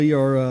We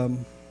are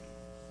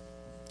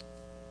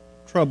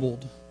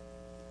troubled,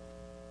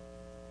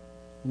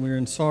 when we're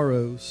in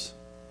sorrows.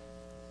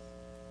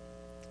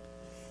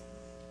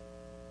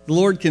 The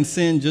Lord can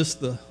send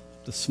just the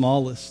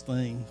smallest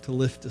thing to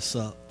lift us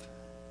up.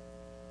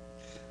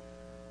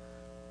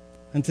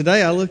 And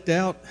today I looked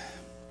out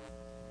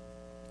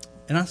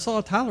and I saw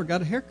Tyler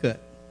got a haircut.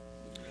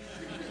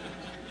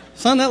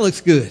 Son, that looks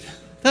good.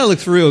 That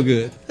looks real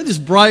good. That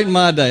just brightened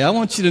my day. I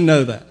want you to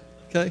know that,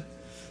 okay?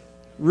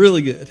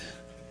 Really good.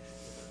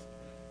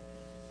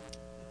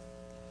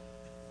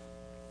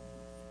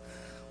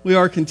 We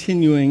are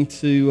continuing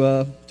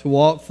to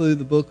walk through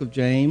the book of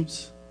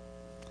James.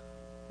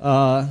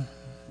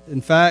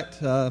 In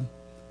fact,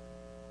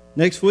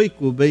 next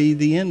week will be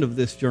the end of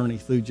this journey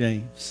through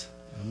James.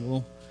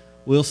 And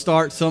we'll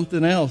start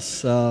something else.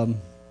 Still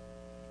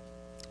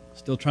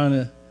trying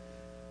to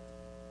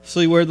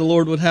see where the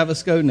Lord would have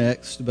us go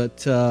next.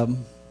 But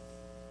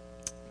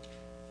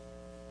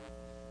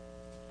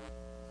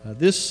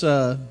as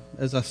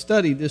I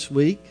studied this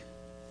week,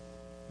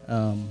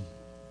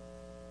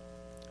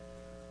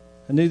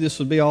 I knew this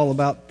would be all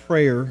about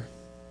prayer.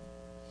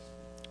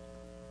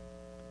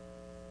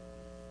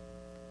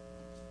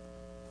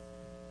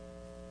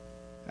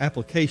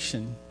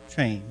 Application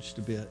changed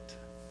a bit.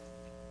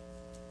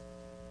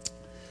 I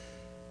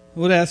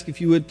would ask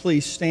if you would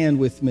please stand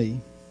with me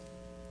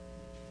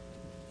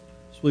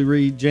as we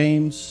read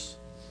James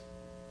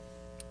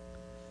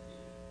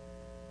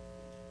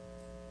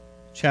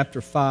chapter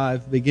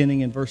 5, beginning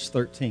in verse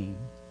 13.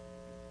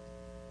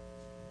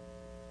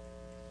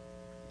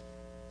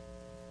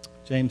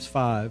 James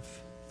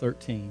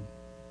 5:13.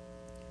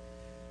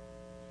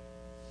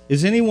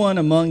 Is anyone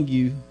among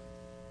you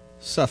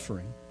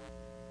suffering?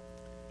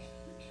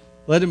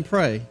 Let him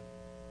pray.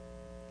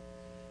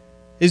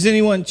 Is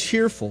anyone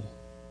cheerful?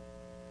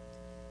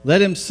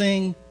 Let him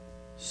sing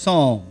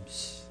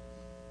psalms.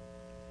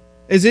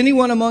 Is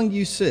anyone among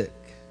you sick?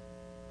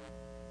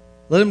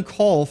 Let him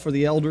call for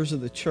the elders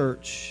of the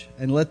church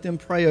and let them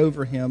pray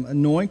over him,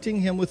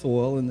 anointing him with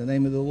oil in the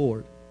name of the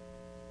Lord.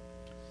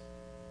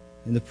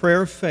 And the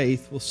prayer of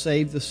faith will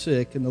save the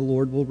sick, and the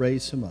Lord will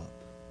raise him up.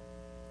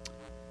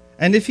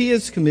 And if he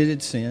has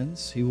committed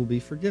sins, he will be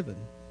forgiven.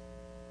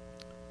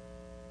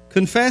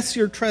 Confess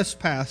your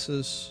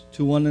trespasses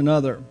to one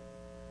another,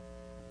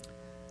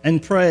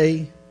 and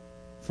pray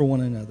for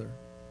one another,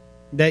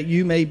 that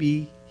you may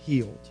be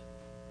healed.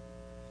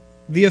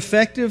 The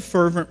effective,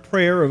 fervent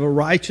prayer of a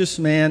righteous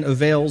man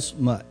avails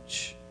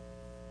much.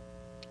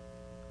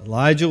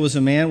 Elijah was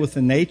a man with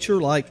a nature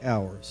like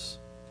ours.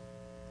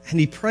 And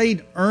he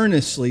prayed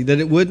earnestly that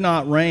it would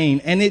not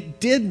rain, and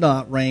it did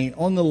not rain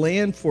on the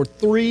land for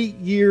 3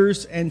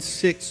 years and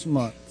 6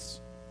 months.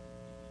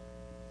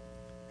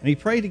 And he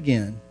prayed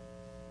again,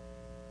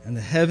 and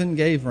the heaven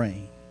gave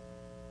rain,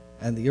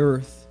 and the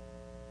earth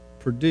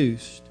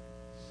produced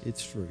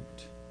its fruit.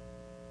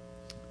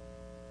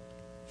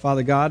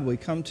 Father God, we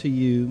come to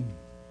you,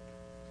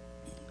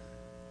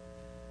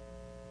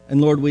 and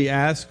Lord, we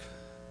ask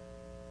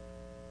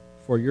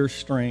for your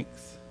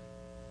strength,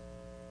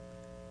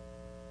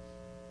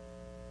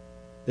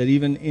 that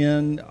even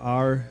in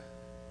our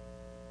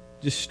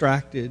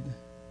distracted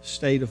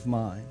state of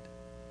mind,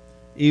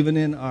 even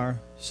in our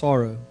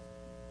sorrow,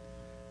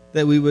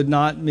 that we would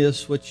not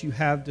miss what you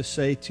have to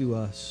say to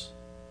us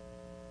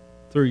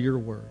through your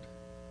word.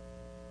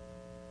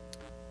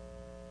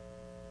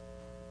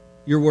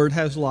 Your word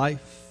has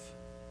life.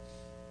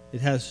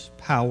 It has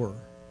power.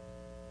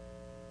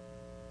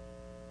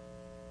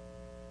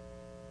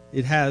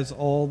 It has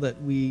all that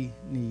we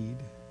need.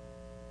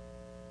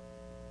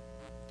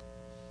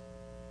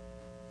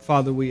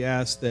 Father, we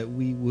ask that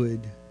we would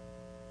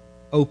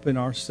open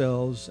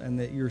ourselves and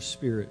that your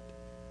Spirit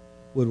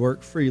would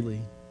work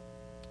freely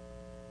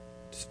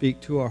to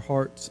speak to our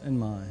hearts and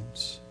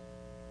minds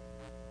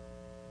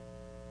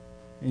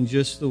in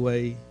just the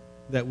way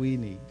that we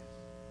need.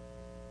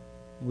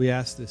 We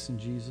ask this in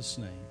Jesus'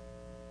 name.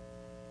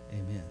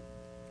 Amen.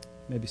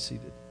 You may be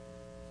seated.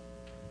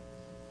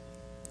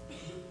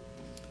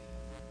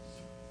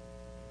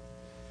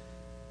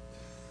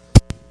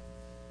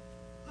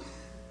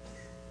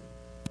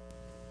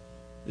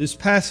 This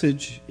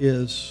passage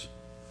is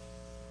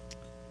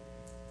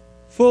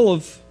full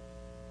of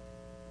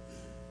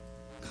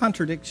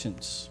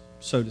contradictions,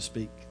 so to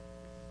speak,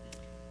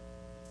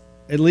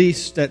 at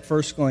least at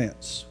first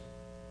glance.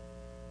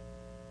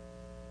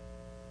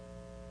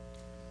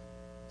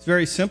 It's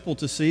very simple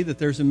to see that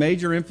there's a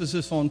major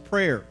emphasis on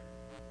prayer.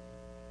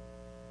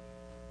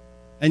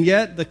 And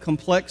yet the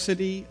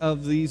complexity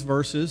of these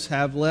verses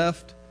have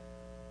left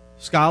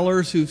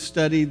scholars who've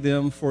studied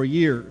them for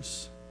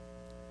years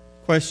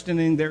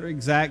questioning their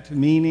exact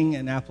meaning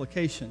and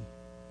application.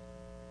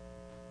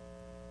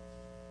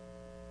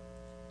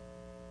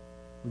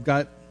 We've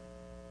got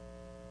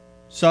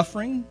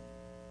suffering,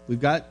 we've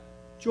got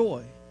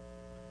joy,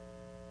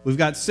 we've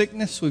got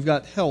sickness, we've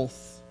got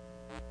health.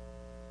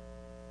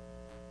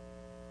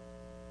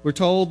 We're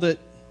told that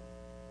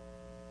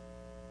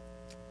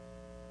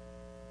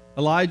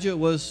Elijah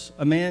was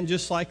a man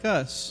just like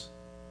us.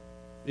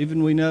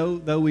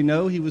 though we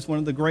know he was one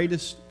of the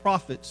greatest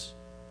prophets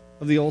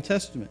of the Old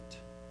Testament.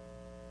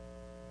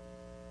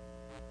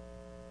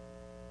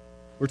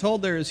 We're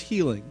told there is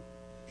healing,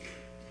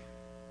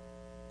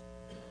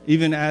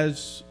 even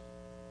as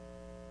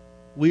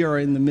we are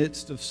in the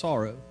midst of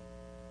sorrow.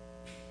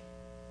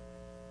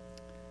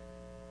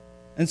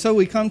 And so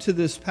we come to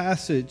this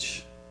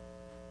passage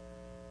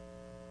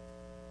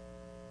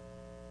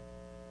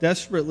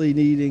desperately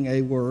needing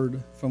a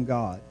word from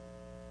God.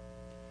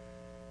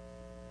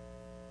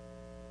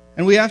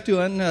 And we have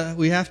to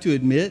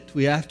admit,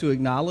 we have to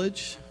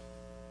acknowledge,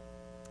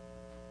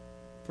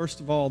 first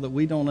of all, that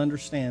we don't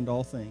understand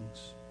all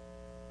things.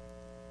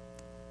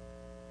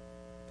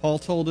 Paul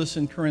told us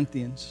in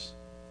Corinthians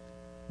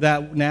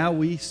that now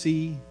we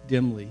see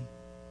dimly,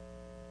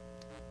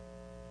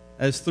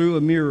 as through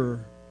a mirror,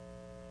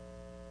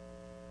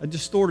 a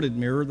distorted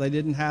mirror. They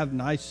didn't have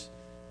nice,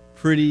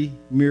 pretty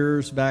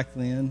mirrors back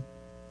then.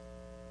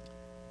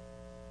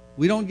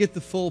 We don't get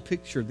the full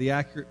picture, the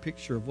accurate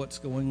picture of what's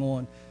going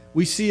on.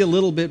 We see a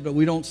little bit, but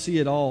we don't see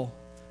it all.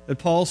 But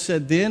Paul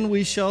said, then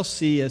we shall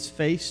see as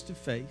face to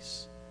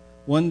face.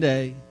 One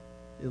day,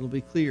 it'll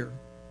be clear.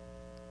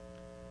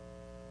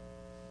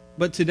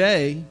 But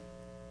today,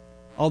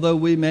 although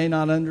we may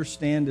not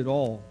understand it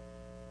all,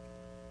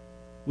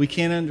 we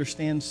can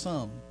understand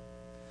some.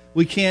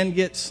 We can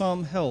get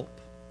some help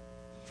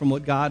from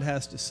what God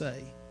has to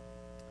say.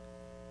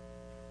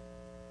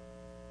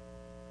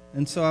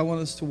 And so I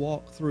want us to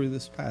walk through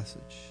this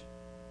passage.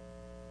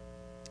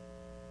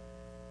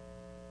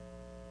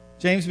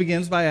 James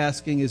begins by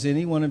asking, is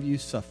any one of you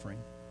suffering?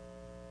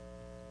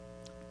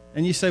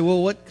 And you say,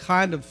 well, what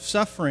kind of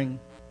suffering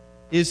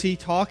is he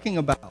talking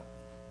about?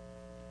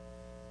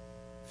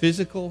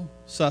 Physical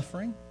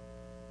suffering?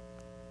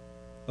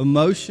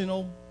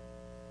 Emotional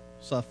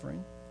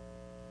suffering?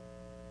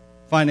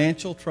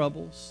 Financial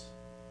troubles?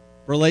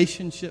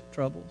 Relationship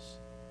troubles?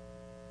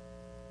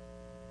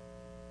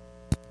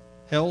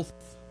 Health?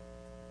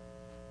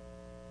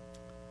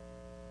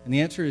 And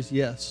the answer is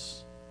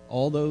yes,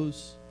 all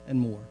those and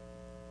more.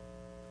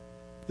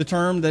 The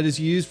term that is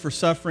used for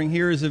suffering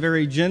here is a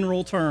very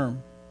general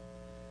term.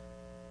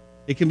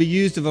 It can be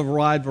used of a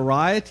wide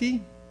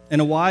variety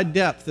and a wide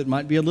depth. It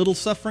might be a little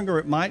suffering or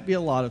it might be a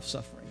lot of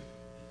suffering.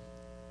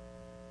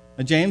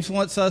 Now, James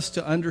wants us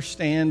to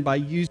understand by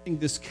using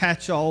this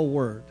catch-all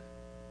word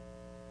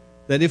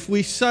that if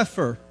we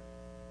suffer,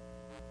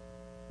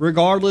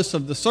 regardless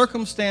of the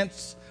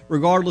circumstance,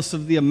 regardless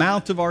of the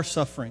amount of our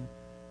suffering,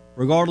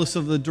 regardless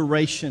of the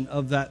duration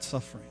of that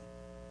suffering,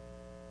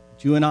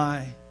 you and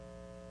I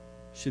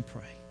should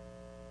pray.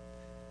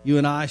 You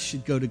and I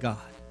should go to God.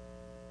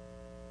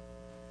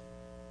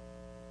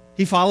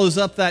 He follows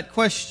up that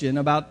question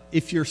about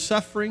if you're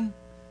suffering.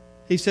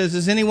 He says,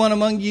 is anyone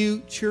among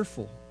you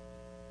cheerful?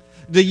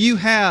 Do you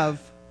have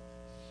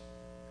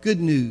good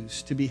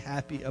news to be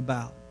happy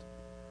about?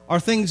 Are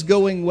things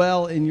going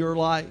well in your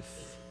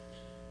life?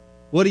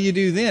 What do you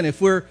do then? If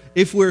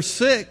we're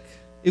sick,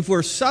 if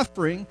we're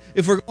suffering,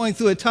 if we're going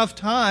through a tough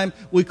time,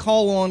 we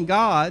call on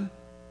God.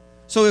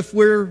 So if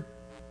we're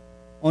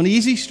on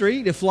easy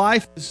street, if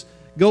life is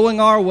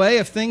going our way,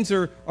 if things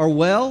are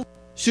well,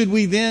 should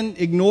we then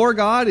ignore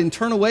God and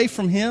turn away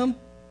from Him?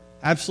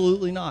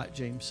 Absolutely not,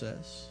 James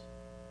says.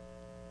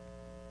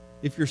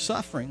 If you're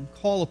suffering,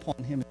 call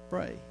upon Him and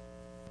pray.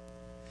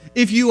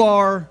 If you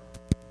are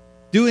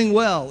doing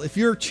well, if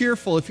you're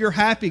cheerful, if you're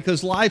happy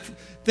because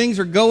things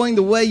are going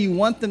the way you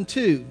want them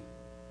to,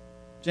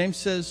 James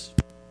says,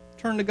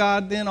 turn to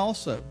God then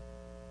also.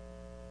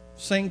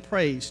 Sing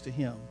praise to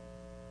Him.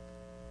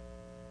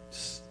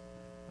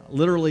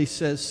 Literally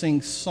says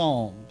sing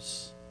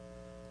psalms.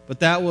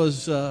 But that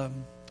was a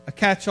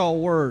catch-all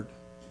word.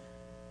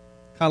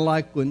 Kind of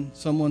like when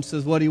someone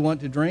says, what do you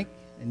want to drink?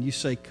 And you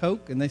say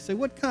Coke, and they say,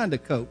 what kind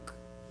of Coke?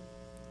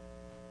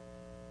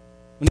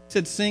 When he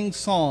said sing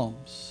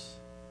psalms,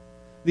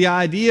 the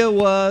idea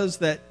was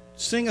that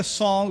sing a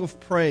song of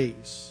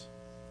praise.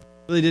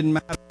 It really didn't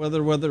matter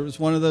whether it was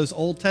one of those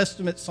Old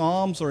Testament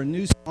psalms or a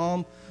new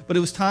psalm, but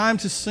it was time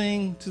to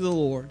sing to the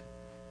Lord.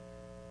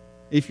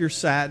 If you're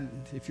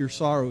saddened, if you're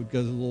sorrowed,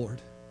 go to the Lord.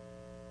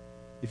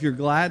 If you're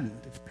gladdened,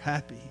 if you're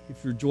happy,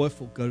 if you're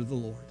joyful, go to the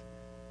Lord.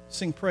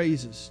 Sing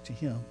praises to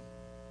Him.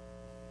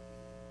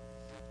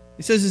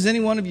 He says, is any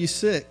one of you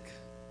sick?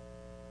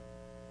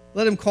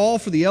 Let him call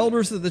for the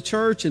elders of the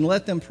church and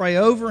let them pray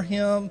over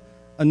him,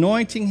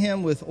 anointing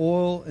him with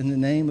oil in the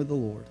name of the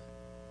Lord.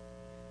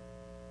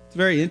 It's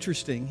very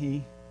interesting.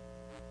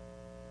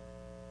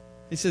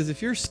 He says,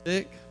 if you're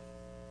sick,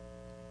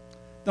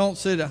 don't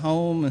sit at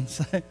home and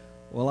say,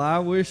 well, I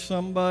wish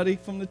somebody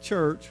from the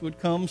church would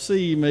come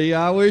see me.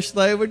 I wish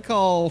they would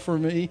call for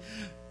me.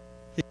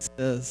 He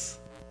says,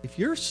 if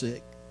you're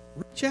sick,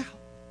 reach out.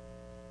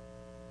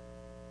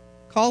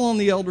 Call on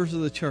the elders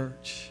of the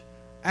church.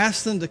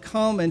 Ask them to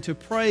come and to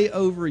pray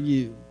over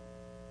you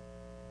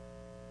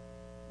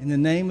in the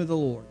name of the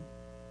Lord.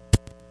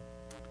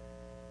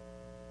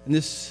 And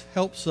this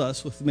helps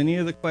us with many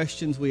of the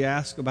questions we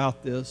ask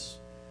about this.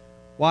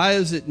 Why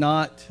is it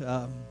not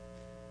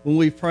when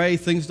we pray,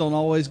 things don't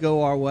always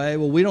go our way.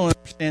 Well, we don't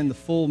understand the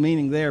full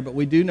meaning there, but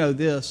we do know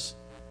this.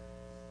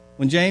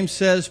 When James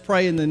says,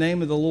 pray in the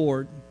name of the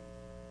Lord,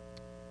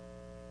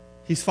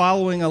 he's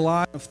following a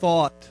line of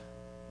thought.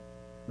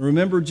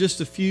 Remember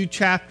just a few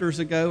chapters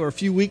ago, or a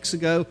few weeks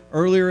ago,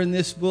 earlier in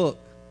this book,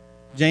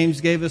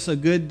 James gave us a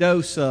good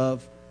dose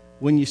of,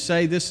 when you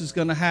say this is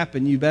going to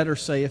happen, you better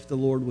say if the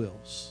Lord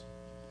wills.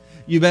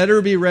 You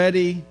better be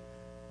ready,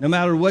 no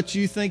matter what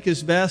you think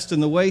is best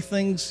and the way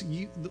things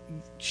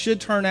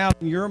should turn out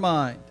in your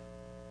mind.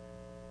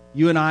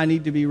 You and I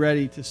need to be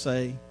ready to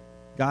say,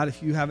 God,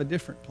 if you have a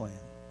different plan,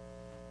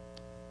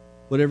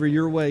 whatever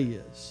your way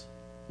is,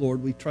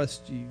 Lord, we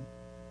trust you.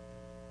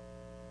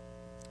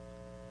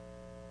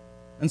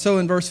 And so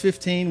in verse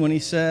 15, when he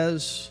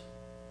says,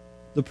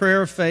 the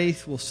prayer of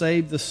faith will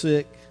save the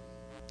sick,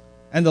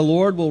 and the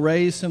Lord will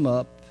raise him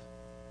up,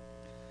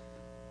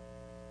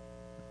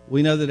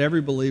 we know that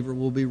every believer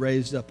will be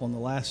raised up on the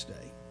last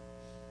day.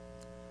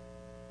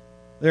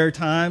 There are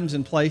times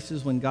and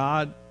places when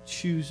God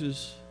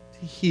chooses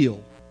to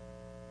heal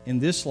in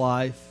this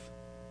life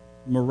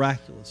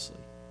miraculously.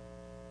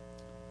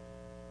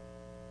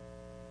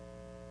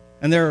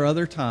 And there are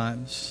other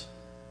times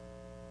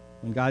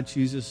when God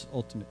chooses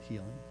ultimate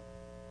healing.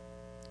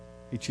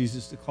 He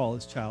chooses to call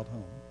his child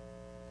home.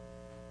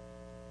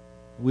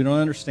 We don't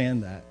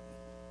understand that.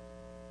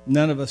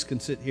 None of us can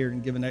sit here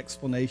and give an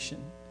explanation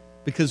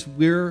because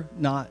we're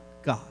not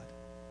God.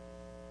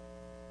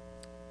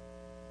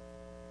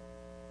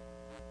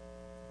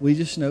 We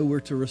just know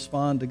we're to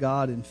respond to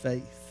God in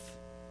faith.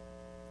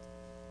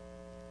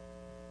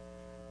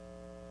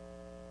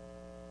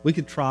 We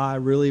could try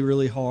really,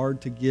 really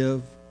hard to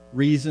give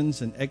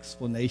reasons and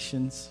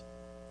explanations.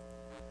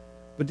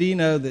 But do you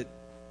know that,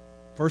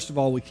 first of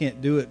all, we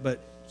can't do it, but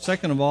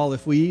second of all,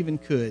 if we even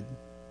could,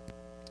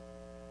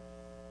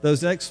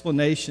 those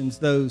explanations,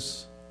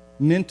 those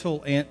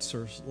mental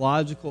answers,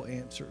 logical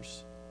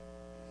answers,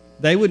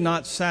 they would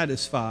not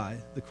satisfy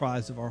the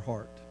cries of our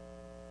heart.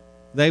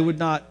 They would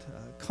not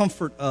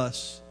comfort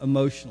us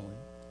emotionally.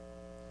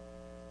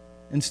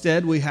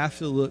 Instead, we have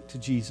to look to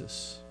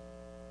Jesus.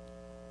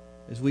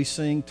 As we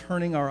sing,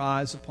 turning our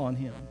eyes upon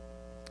him,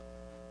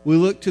 we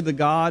look to the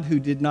God who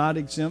did not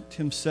exempt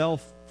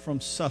himself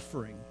from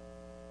suffering.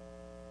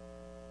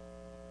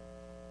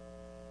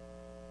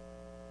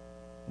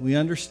 We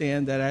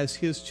understand that as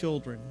his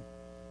children,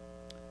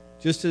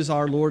 just as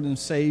our Lord and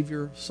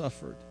Savior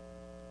suffered,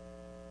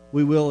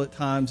 we will at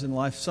times in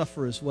life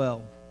suffer as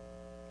well.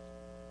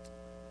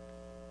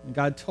 And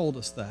God told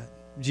us that.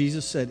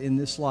 Jesus said, in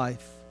this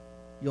life,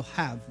 you'll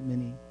have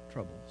many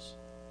troubles.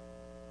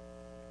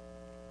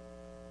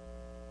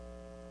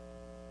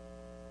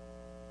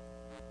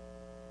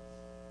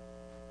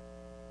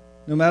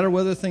 No matter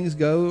whether things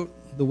go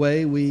the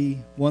way we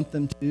want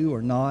them to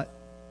or not,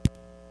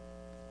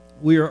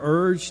 we are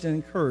urged and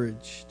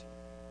encouraged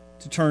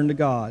to turn to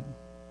God.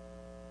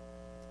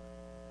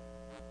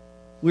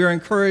 We are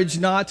encouraged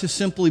not to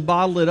simply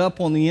bottle it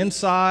up on the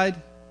inside,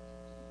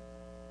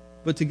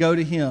 but to go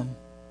to him.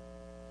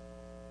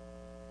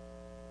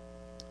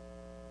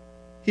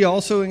 He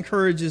also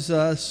encourages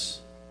us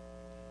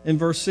in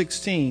verse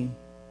 16.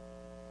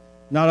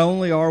 Not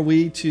only are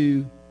we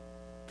to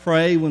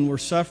pray when we're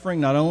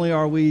suffering, not only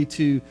are we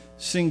to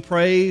sing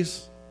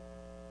praise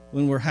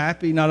when we're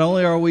happy, not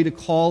only are we to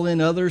call in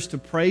others to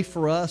pray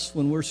for us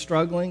when we're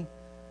struggling,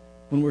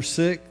 when we're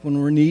sick,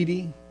 when we're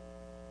needy,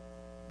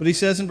 but he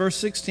says in verse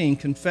 16,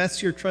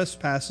 confess your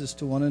trespasses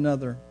to one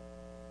another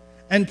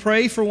and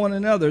pray for one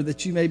another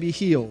that you may be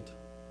healed.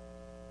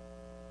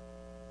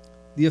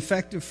 The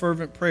effective,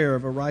 fervent prayer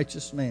of a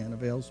righteous man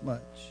avails much.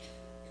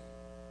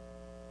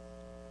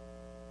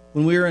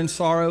 When we are in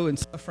sorrow and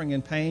suffering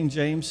and pain,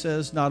 James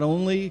says, not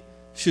only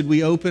should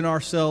we open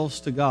ourselves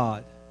to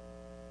God,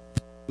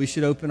 we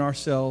should open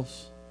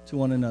ourselves to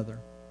one another.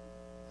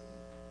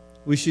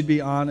 We should be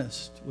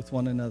honest with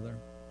one another.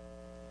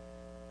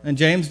 And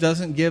James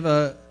doesn't give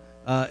a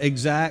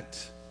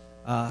exact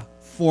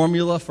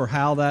formula for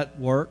how that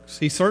works.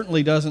 He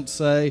certainly doesn't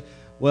say,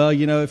 well,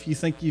 you know, if you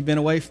think you've been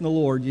away from the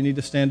Lord, you need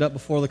to stand up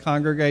before the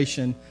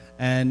congregation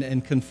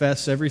and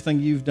confess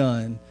everything you've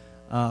done.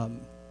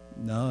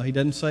 No, he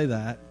doesn't say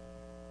that.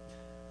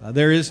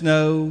 There is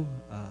no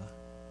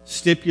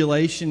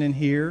stipulation in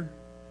here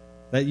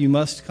that you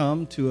must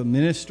come to a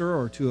minister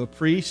or to a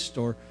priest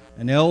or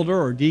an elder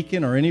or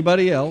deacon or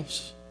anybody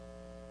else.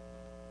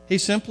 He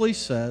simply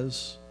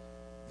says,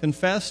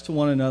 confess to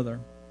one another.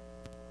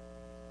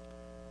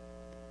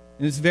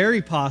 And it's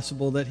very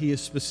possible that he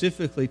is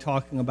specifically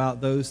talking about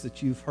those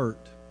that you've hurt,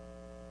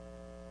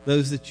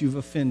 those that you've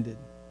offended,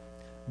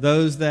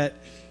 those that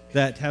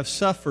have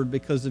suffered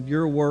because of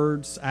your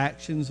words,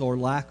 actions, or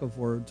lack of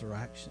words or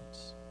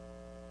actions.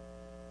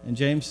 And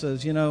James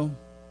says, you know,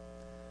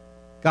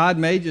 God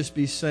may just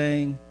be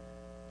saying,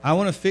 I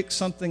want to fix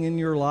something in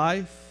your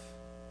life,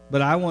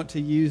 but I want to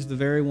use the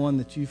very one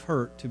that you've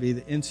hurt to be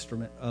the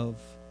instrument of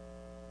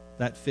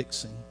that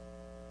fixing,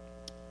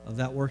 of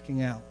that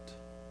working out.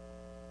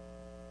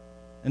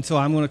 And so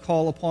I'm going to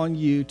call upon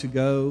you to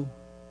go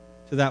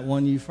to that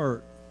one you've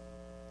hurt.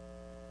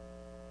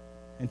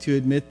 and to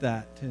admit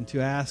that and to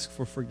ask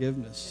for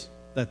forgiveness,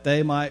 that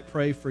they might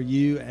pray for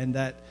you and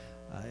that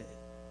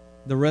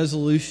the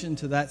resolution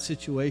to that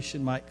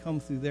situation might come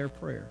through their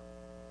prayer.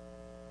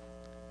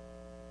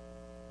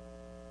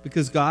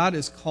 Because God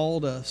has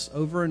called us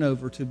over and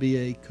over to be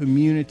a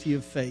community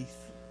of faith,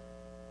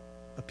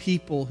 a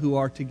people who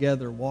are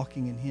together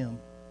walking in Him.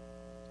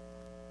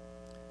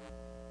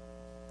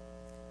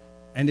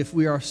 And if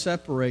we are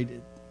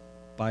separated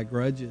by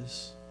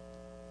grudges,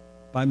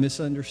 by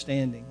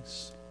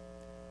misunderstandings,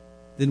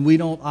 then we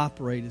don't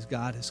operate as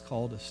God has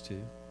called us to.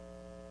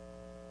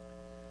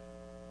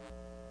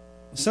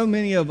 So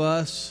many of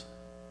us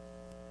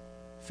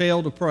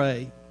fail to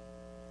pray,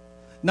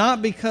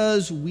 not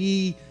because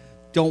we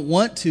don't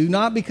want to,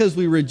 not because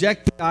we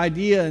reject the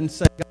idea and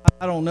say, God,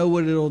 I don't know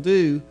what it'll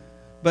do,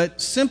 but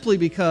simply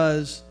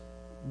because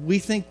we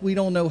think we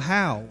don't know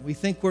how. We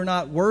think we're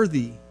not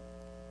worthy.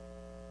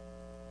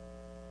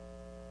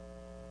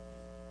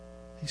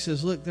 He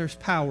says, look, there's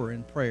power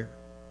in prayer.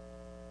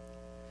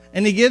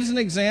 And he gives an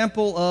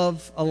example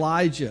of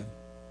Elijah.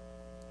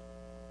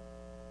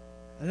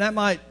 And that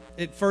might,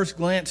 at first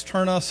glance,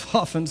 turn us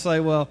off and say,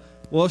 well,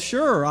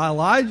 sure,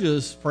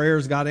 Elijah's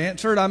prayers got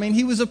answered. I mean,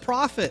 he was a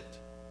prophet.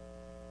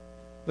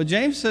 But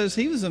James says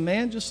he was a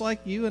man just like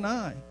you and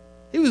I.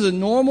 He was a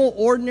normal,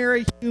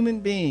 ordinary human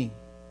being.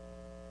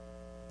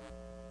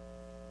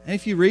 And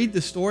if you read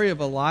the story of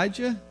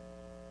Elijah,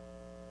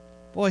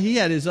 boy, he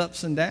had his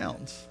ups and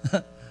downs.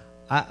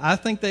 I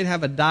think they'd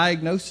have a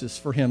diagnosis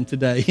for him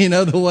today,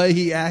 the way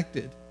he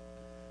acted.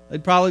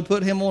 They'd probably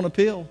put him on a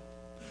pill.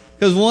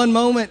 Because one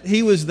moment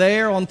he was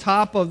there on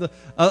top of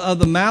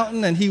the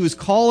mountain and he was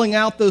calling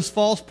out those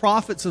false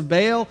prophets of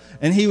Baal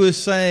and he was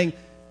saying,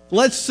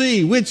 let's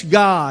see which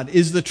God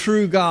is the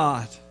true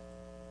God.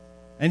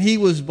 And he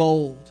was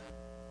bold.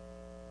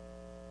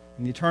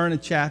 And you turn a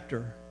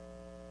chapter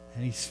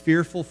and he's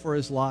fearful for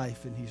his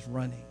life and he's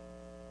running.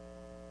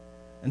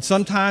 And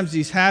sometimes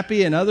he's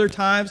happy and other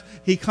times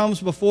he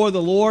comes before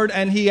the Lord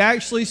and he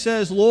actually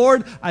says,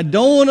 Lord, I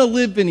don't want to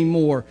live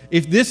anymore.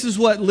 If this is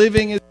what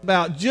living is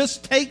about,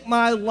 just take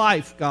my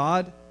life,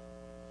 God.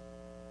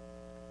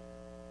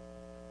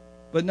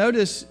 But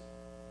notice,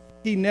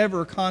 he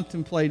never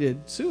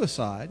contemplated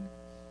suicide.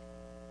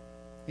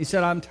 He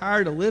said, I'm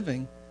tired of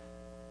living,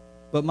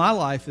 but my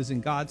life is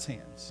in God's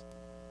hands.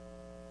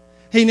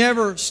 He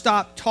never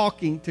stopped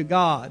talking to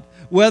God.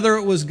 Whether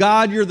it was,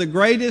 God, you're the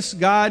greatest.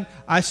 God,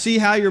 I see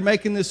how you're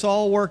making this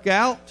all work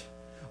out.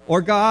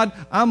 Or, God,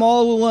 I'm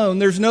all alone.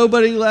 There's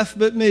nobody left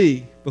but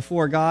me.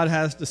 Before God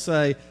has to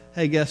say,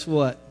 hey, guess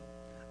what?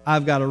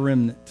 I've got a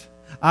remnant.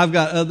 I've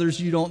got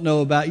others you don't know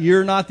about.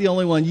 You're not the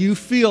only one. You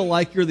feel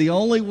like you're the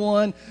only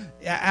one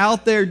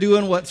out there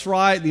doing what's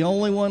right, the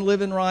only one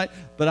living right,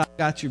 but I've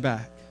got your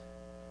back.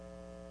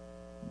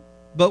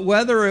 But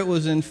whether it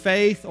was in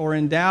faith or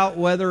in doubt,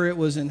 whether it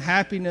was in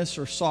happiness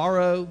or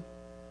sorrow,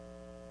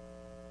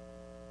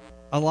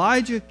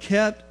 Elijah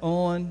kept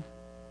on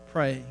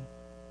praying.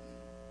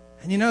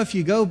 And if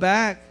you go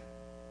back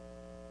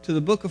to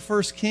the book of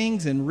 1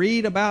 Kings and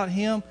read about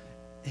him,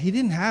 he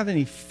didn't have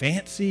any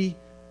fancy,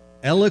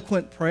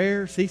 eloquent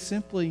prayers. He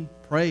simply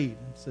prayed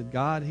and said,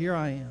 God, here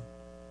I am.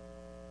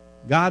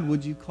 God,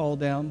 would you call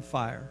down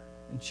fire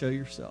and show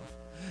yourself?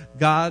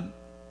 God,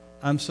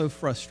 I'm so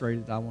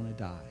frustrated I want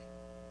to die.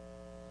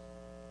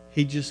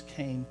 He just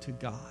came to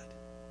God,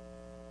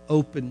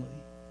 openly,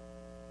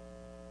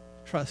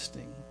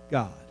 trusting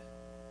God.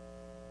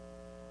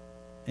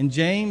 And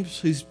James,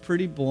 who's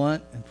pretty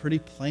blunt and pretty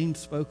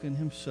plain-spoken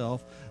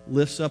himself,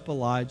 lifts up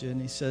Elijah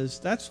and he says,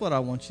 that's what I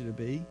want you to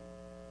be.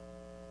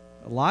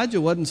 Elijah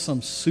wasn't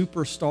some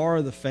superstar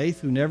of the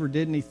faith who never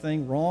did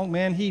anything wrong.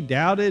 Man, he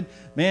doubted.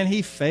 Man,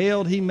 he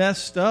failed. He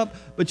messed up.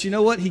 But you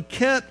know what? He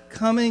kept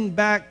coming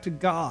back to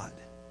God.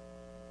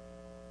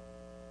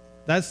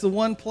 That's the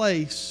one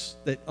place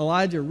that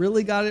Elijah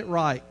really got it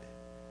right,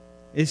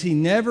 is he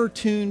never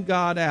tuned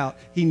God out.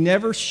 He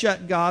never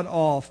shut God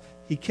off.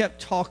 He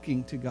kept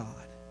talking to God.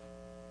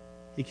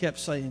 He kept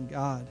saying,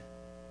 God,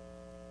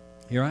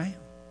 here I am.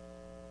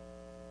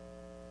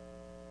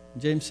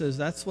 And James says,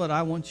 that's what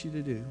I want you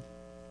to do.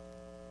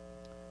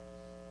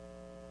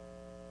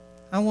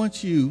 I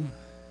want you,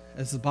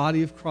 as the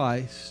body of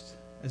Christ,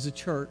 as a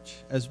church,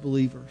 as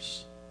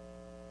believers,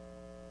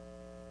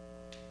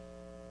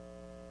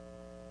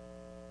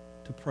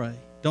 to pray.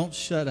 Don't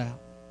shut out.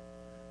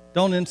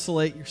 Don't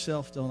insulate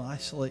yourself. Don't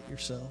isolate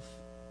yourself.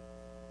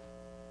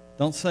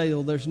 Don't say,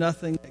 well, there's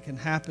nothing that can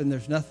happen.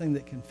 There's nothing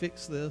that can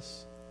fix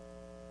this.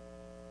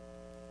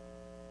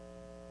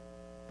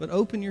 But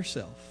open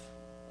yourself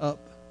up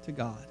to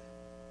God.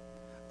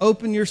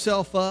 Open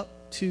yourself up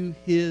to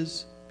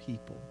His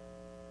people.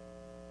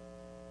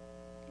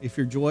 If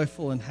you're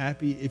joyful and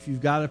happy, if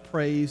you've got a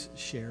praise,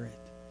 share it.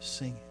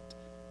 Sing it.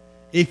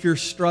 If you're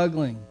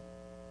struggling,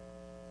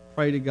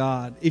 pray to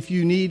God. If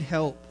you need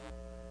help,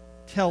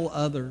 tell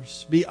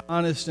others. Be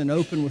honest and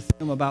open with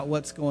them about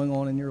what's going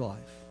on in your life.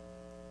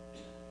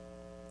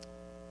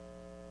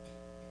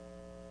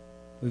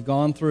 We've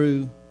gone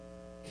through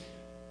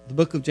the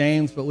book of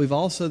James, but we've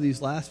also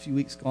these last few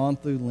weeks gone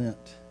through Lent.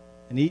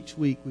 And each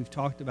week we've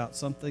talked about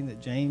something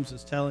that James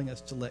is telling us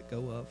to let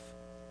go of.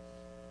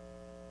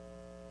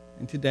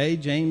 And today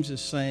James is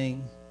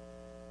saying,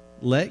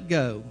 let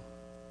go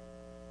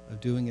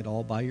of doing it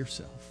all by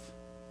yourself.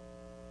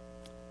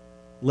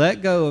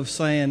 Let go of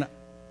saying,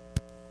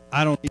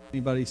 I don't need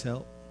anybody's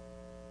help.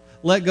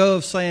 Let go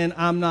of saying,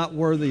 I'm not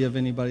worthy of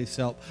anybody's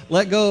help.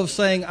 Let go of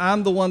saying,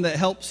 I'm the one that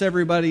helps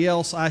everybody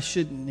else. I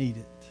shouldn't need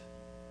it.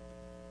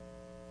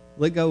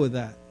 Let go of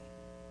that.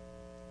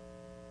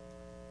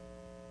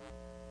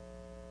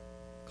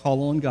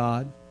 Call on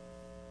God.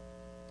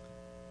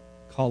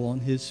 Call on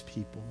His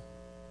people.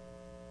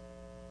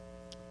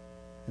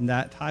 And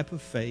that type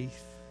of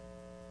faith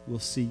will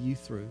see you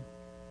through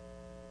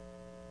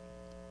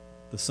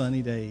the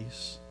sunny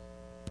days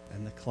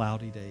and the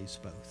cloudy days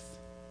both.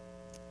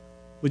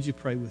 Would you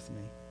pray with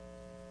me?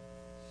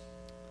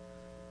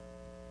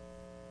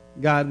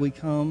 God, we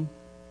come.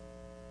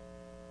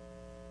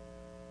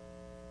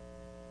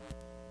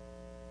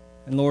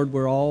 And Lord,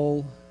 we're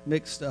all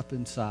mixed up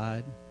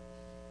inside.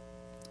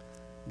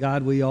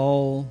 God,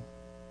 Lord,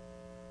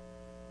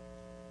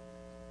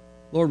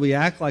 we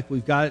act like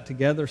we've got it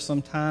together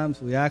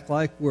sometimes. We act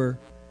like we're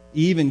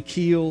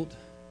even-keeled.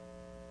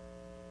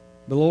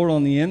 But Lord,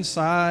 on the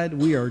inside,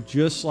 we are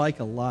just like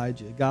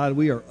Elijah. God,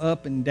 we are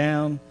up and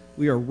down.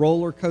 We are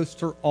roller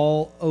coaster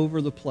all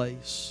over the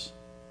place.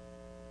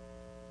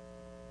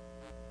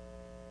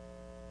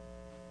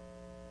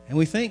 And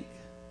we think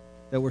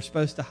that we're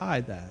supposed to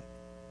hide that.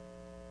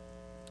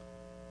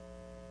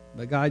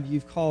 But God,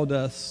 you've called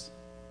us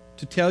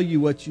to tell you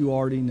what you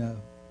already know.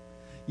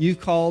 You've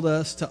called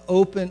us to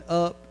open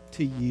up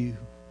to you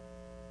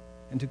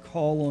and to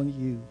call on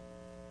you.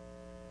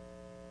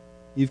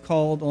 You've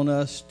called on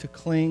us to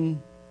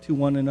cling to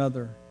one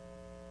another,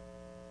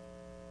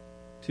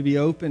 to be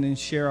open and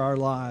share our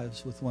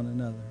lives with one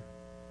another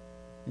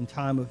in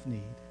time of need.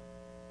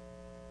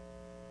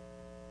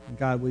 And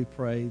God, we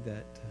pray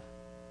that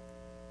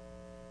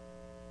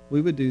we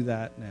would do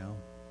that now.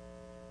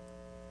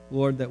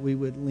 Lord, that we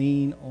would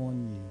lean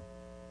on you.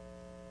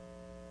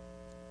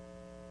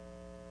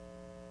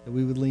 That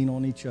we would lean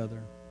on each other.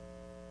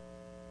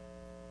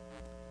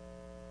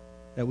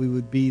 That we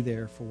would be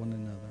there for one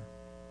another.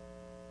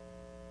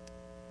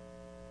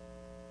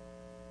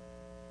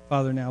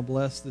 Father, now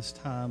bless this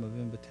time of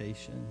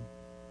invitation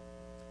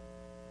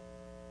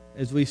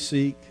as we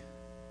seek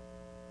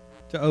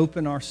to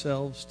open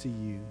ourselves to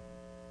you.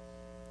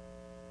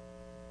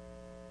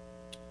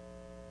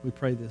 We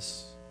pray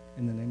this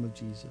in the name of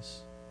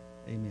Jesus.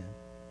 Amen.